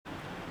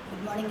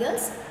morning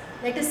girls.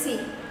 Let us see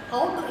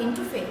how to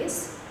interface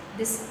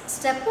this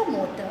stepper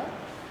motor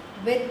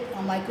with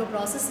a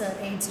microprocessor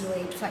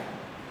 8085.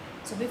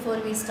 So before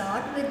we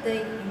start with the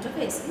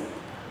interfacing,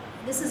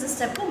 this is a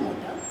stepper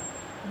motor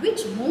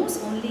which moves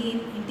only in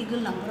integral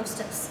number of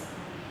steps,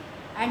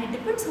 and it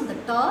depends on the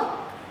torque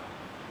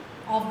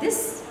of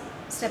this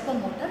stepper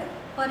motor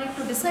for it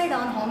to decide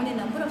on how many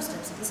number of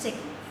steps it is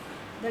taking.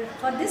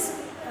 For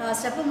this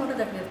stepper motor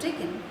that we have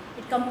taken,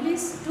 it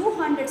completes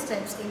 200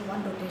 steps in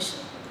one rotation.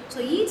 So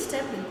each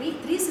step will be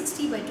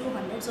 360 by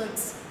 200, so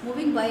it's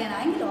moving by an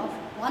angle of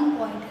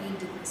 1.8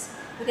 degrees.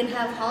 You can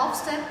have half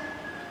step,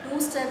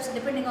 2 steps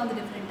depending on the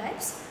different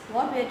types.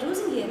 What we are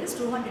choosing here is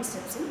 200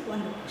 steps in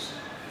one rotation.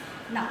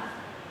 Now,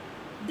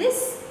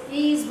 this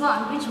is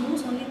one which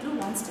moves only through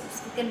one step.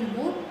 It can be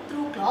moved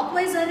through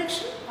clockwise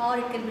direction or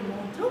it can be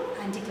moved through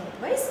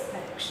anti-clockwise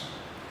direction.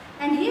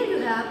 And here you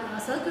have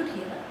a circuit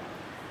here.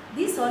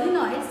 These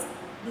solenoids,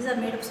 these are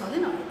made of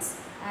solenoids,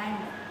 and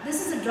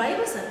this is a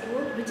driver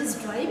circuit which is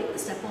driving the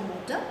stepper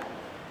motor.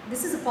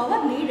 This is the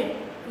power needed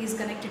is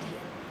connected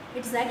here.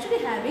 It is actually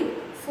having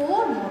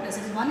 4 motors.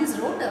 One is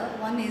rotor,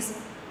 one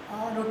is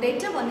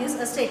rotator, one is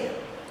a stator.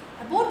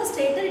 About the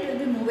stator, it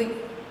will be moving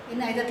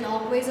in either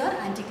clockwise or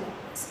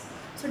anti-clockwise.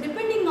 So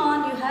depending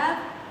on, you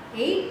have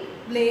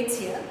 8 blades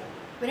here.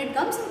 When it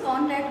comes in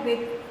contact with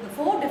the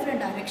 4 different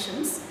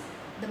directions,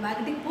 the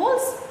magnetic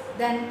poles,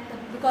 then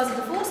because of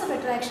the force of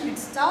attraction, it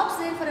stops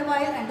there for a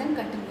while and then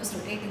continues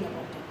rotating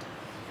about it.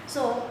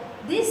 So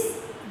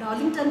this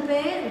Darlington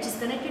pair, which is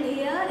connected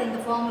here in the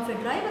form of a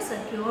driver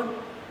circuit,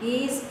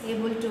 is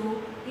able to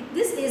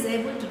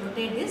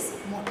rotate this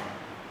motor.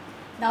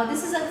 Now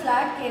this is a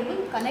flat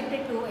cable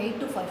connected to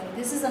 8255.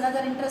 This is another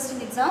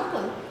interesting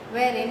example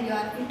wherein you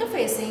are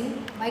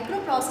interfacing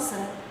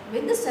microprocessor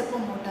with the stepper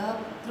motor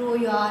through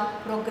your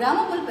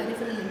programmable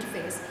peripheral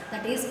interface,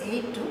 that is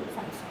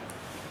 8255.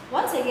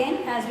 Once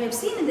again, as we have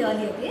seen in the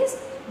earlier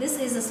case, this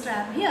is a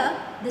strap here,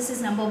 this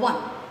is number 1,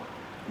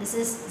 this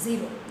is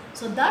 0.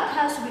 So that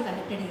has to be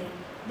connected here.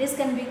 This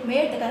can be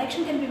made, the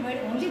connection can be made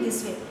only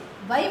this way.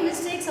 By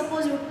mistake,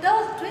 suppose you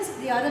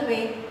twist the other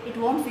way, it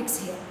won't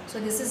fix here.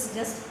 So this is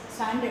just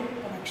standard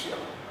connection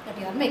that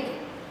you are making.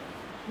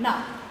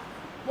 Now,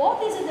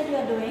 what is it that you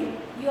are doing?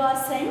 You are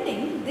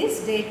sending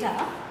this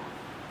data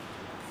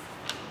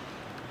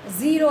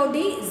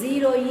 0D,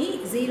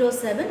 0E,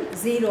 07,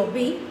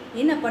 0B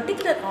in a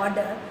particular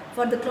order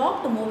for the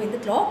clock to move in the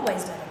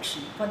clockwise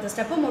direction, for the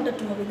stepper motor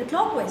to move in the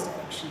clockwise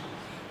direction.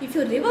 If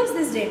you reverse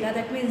this data,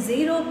 that means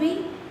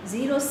 0B,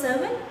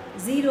 07,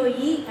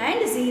 0E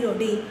and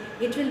 0D,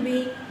 it will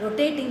be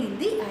rotating in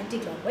the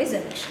anti-clockwise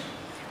direction.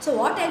 So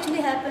what actually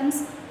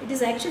happens, it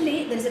is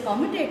actually, there is a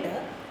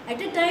commutator,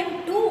 at a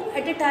time 2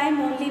 at a time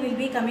only will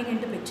be coming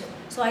into picture.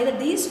 So either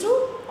these 2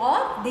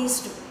 or these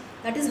 2.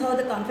 That is how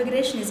the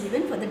configuration is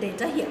given for the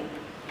data here.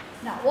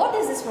 Now what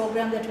is this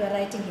program that we are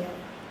writing here?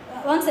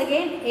 Once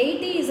again,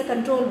 80 is a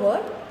control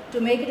word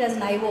to make it as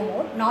an IO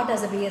mode, not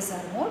as a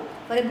BSR mode.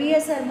 For a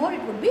BSR mode,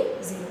 it would be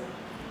 0.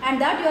 And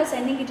that you are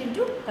sending it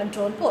into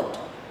control port.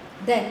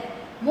 Then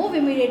move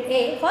immediate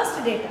A,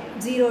 first data,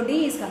 0D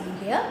is coming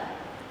here,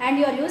 and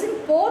you are using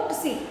port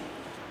C.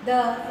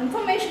 The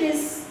information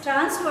is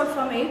transferred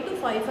from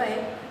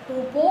 8255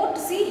 to port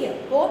C here,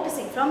 port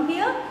C. From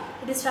here,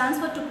 it is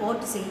transferred to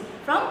port C.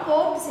 From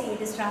port C,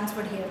 it is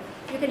transferred here.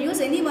 You can use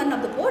any one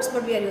of the ports,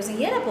 but we are using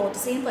here a port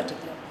C in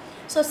particular.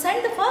 So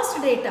send the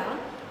first data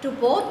to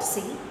port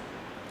C,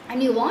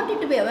 and you want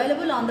it to be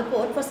available on the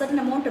port for certain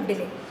amount of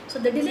delay. So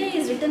the delay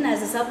is written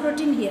as a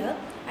subroutine here,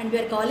 and we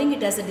are calling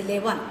it as a delay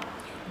 1.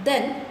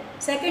 Then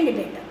second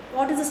data.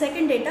 What is the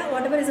second data?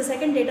 Whatever is the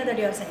second data that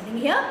you are sending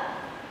here,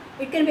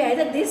 it can be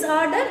either this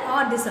order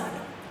or this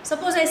order.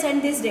 Suppose I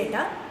send this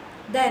data,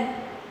 then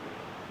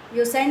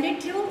you send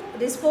it to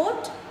this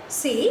port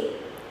C,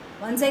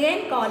 once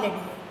again call a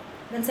delay.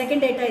 Then second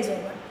data is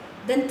over.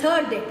 Then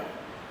third data,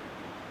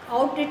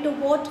 out it to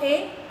port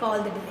A, call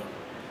the delay.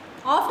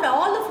 After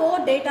all the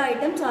 4 data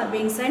items are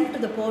being sent to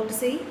the port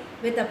C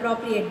with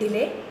appropriate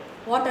delay,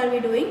 what are we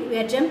doing? We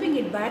are jumping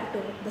it back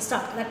to the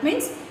start. That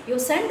means you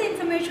send the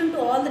information to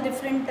all the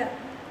different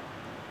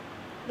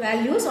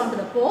values onto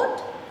the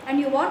port, and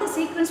you want the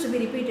sequence to be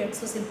repeated,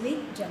 so simply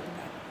jump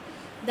back.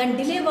 Then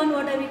delay 1,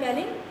 what are we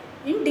calling?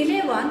 In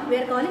delay 1, we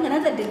are calling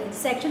another delay.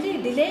 It's actually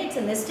a delay, it's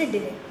a nested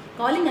delay.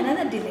 Calling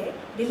another delay.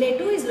 Delay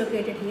 2 is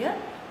located here.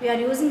 We are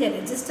using a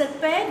register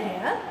pair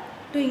here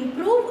to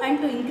improve and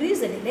to increase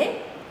the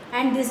delay.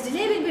 And this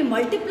delay will be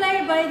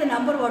multiplied by the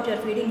number what you are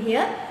feeding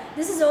here.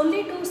 This is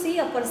only to see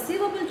a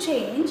perceivable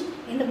change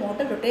in the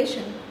motor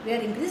rotation. We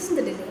are increasing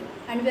the delay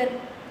and we are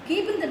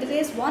keeping the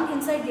delays one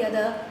inside the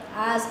other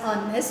as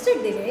a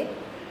nested delay.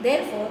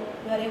 Therefore,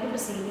 we are able to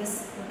see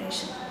this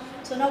rotation.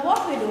 So now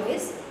what we do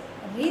is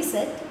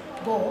reset,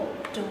 go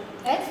to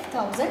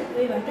F1000.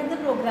 We entered the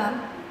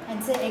program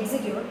and say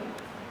execute.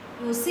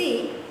 You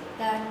see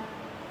that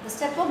the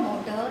stepper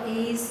motor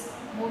is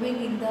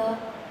moving in the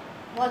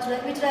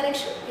which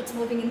direction? It's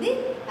moving in the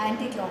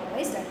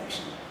anti-clockwise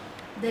direction.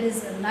 There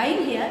is a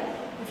line here.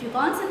 If you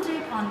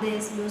concentrate on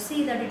this, you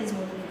see that it is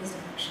moving in this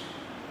direction.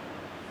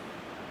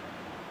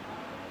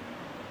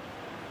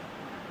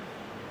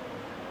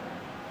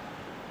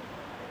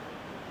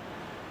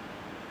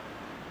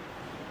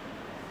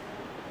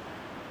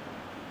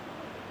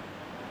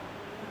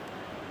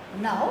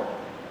 Now,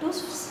 to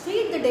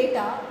feed the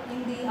data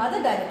in the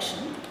other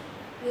direction,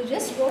 you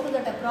just go to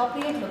that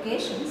appropriate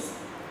locations.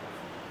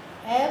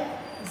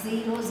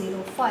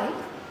 F005,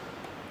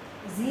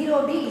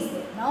 0D is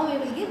there. Now we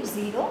will give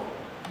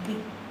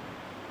 0B.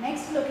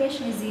 Next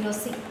location is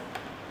 0C.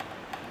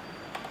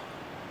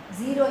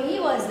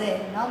 0E was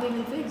there. Now we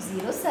will feed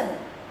 07.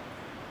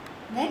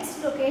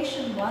 Next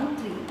location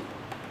 13.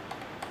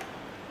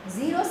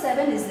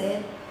 07 is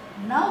there.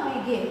 Now we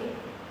give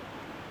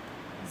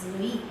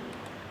 0E.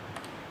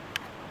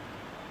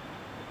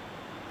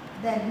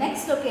 Then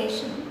next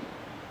location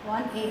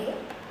 1A.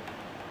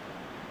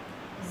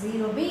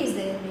 0B is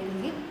there, we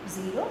will give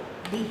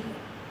 0D here.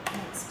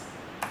 Next.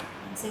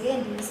 Once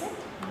again reset,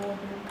 go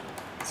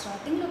to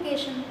starting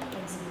location,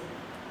 execute.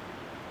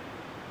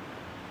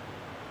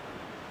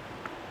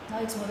 Now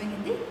it's moving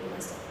in the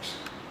reverse direction.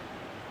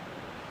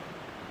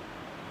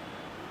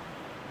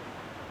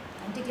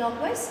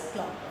 Anti-clockwise,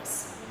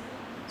 clockwise.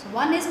 So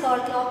one is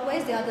called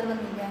clockwise, the other one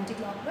will be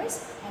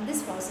anti-clockwise, and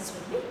this process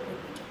will be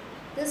repeated.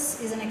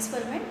 This is an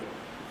experiment,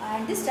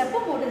 and this stepper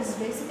motor is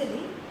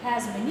basically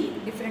has many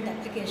different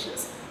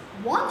applications.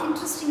 One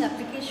interesting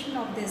application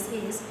of this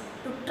is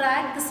to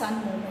track the sun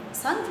movement.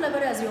 Sunflower,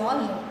 as you all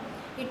know,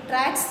 it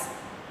tracks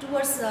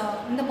towards,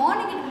 in the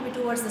morning it will be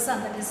towards the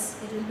sun, that is,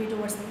 it will be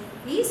towards the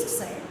east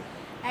side,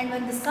 and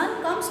when the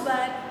sun comes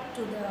back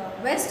to the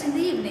west in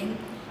the evening,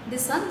 the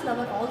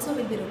sunflower also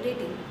will be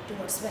rotating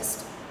towards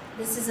west.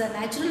 This is a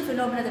natural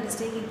phenomenon that is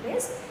taking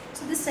place.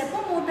 So this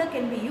stepper motor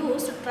can be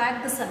used to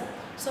track the sun.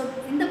 So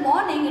in the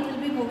morning it will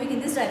be moving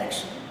in this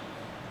direction,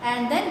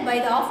 and then by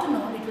the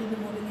afternoon it will be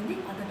moving in the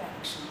other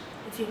direction.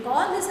 If you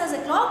call this as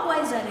a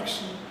clockwise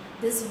direction,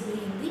 this will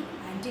be in the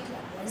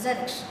anti-clockwise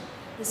direction.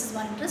 This is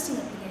one interesting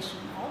application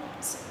of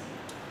stepper.